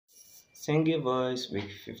Singing voice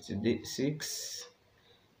week 56.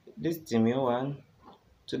 This is timi01.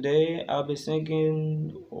 Today I'll be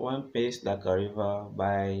singing One Pace Like a River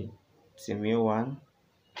by timi01.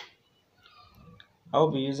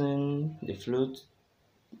 I'll be using the flute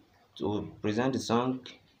to present the song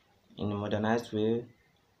in a modernized way,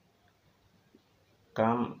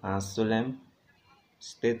 calm and solemn.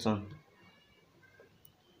 Stay tuned.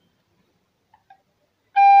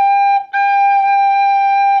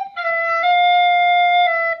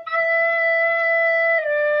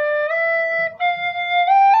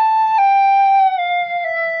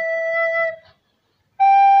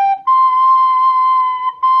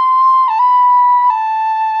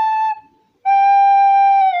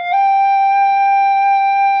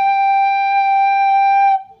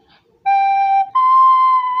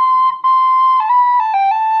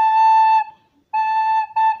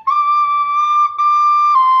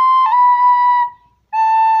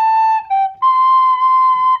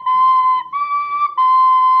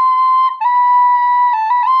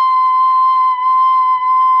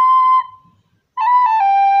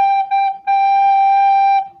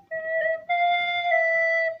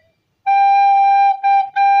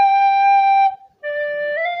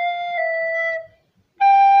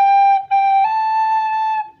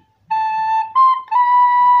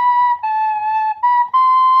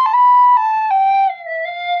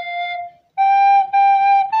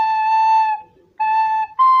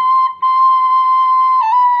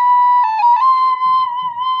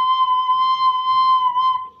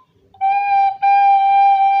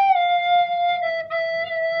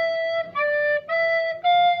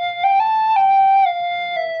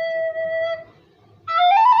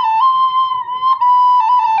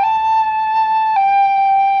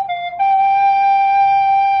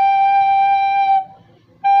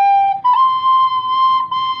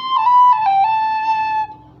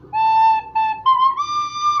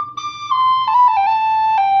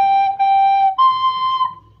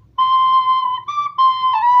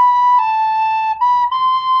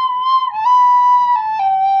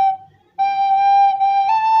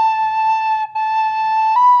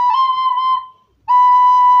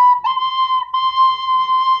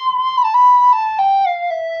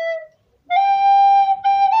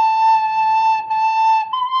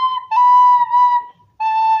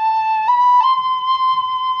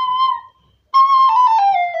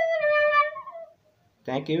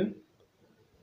 Thank you.